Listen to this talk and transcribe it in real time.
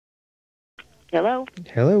Hello?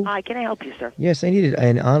 Hello? Hi, can I help you, sir? Yes, I needed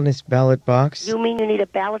an honest ballot box. You mean you need a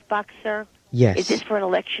ballot box, sir? Yes. Is this for an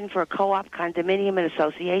election for a co-op, condominium, and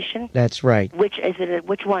association? That's right. Which is it?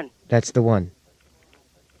 Which one? That's the one.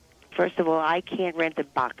 First of all, I can't rent a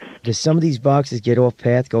box. Does some of these boxes get off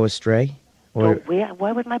path, go astray? Or,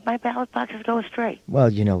 Why would my ballot boxes go astray? well,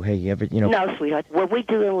 hey, No, sweetheart. When we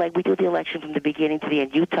do the election from the beginning to the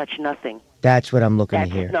end. You touch nothing. That's what I'm looking to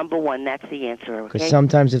hear. That's number one. That's the answer, okay? Because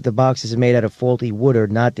sometimes if the boxes are made out of faulty wood or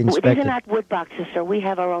not These inspected... are not wood boxes, sir. We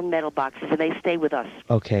have our own metal boxes, and they stay with us.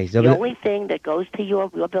 Okay. So The only thing that goes to your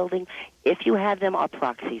building, if you have them, are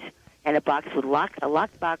proxies. And a box with a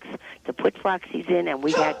locked box to put proxies in, and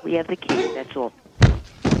we have the key. That's all.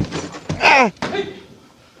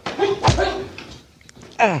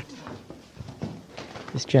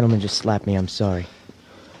 This gentleman just slapped me. I'm sorry.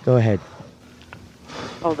 Go ahead.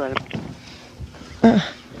 Hold on.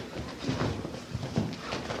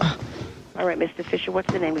 All right, Mr. Fisher,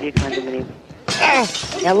 what's the name of your condominium?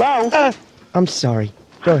 Hello? I'm sorry.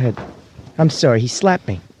 Go ahead. I'm sorry. He slapped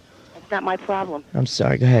me. That's not my problem. I'm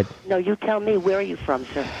sorry. Go ahead. No, you tell me. Where are you from,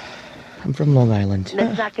 sir? I'm from Long Island.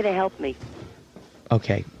 That's not going to help me.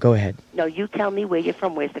 Okay, go ahead. No, you tell me where you're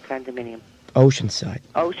from. Where's the condominium? Oceanside.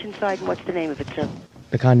 Oceanside, and what's the name of it, sir?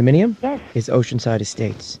 The condominium? Yes. Is Oceanside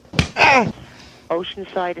Estates.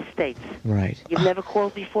 Oceanside Estates. Right. You've never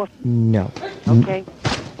called before? No. Okay.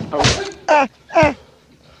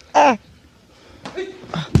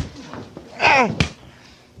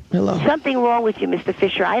 Hello. Something wrong with you, Mr.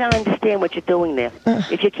 Fisher. I don't understand what you're doing there.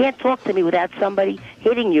 If you can't talk to me without somebody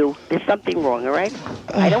hitting you, there's something wrong, all right?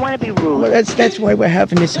 I don't want to be rude. Well, that's why we're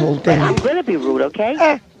having this whole thing. I'm going to be rude,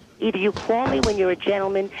 okay? Either you call me when you're a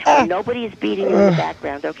gentleman or nobody is beating you in the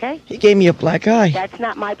background, okay? He gave me a black eye. That's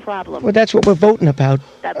not my problem. Well, that's what we're voting about.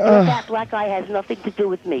 That black eye has nothing to do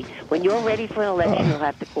with me. When you're ready for an election, you'll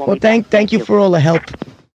have to call me Well, back. thank you for all the help.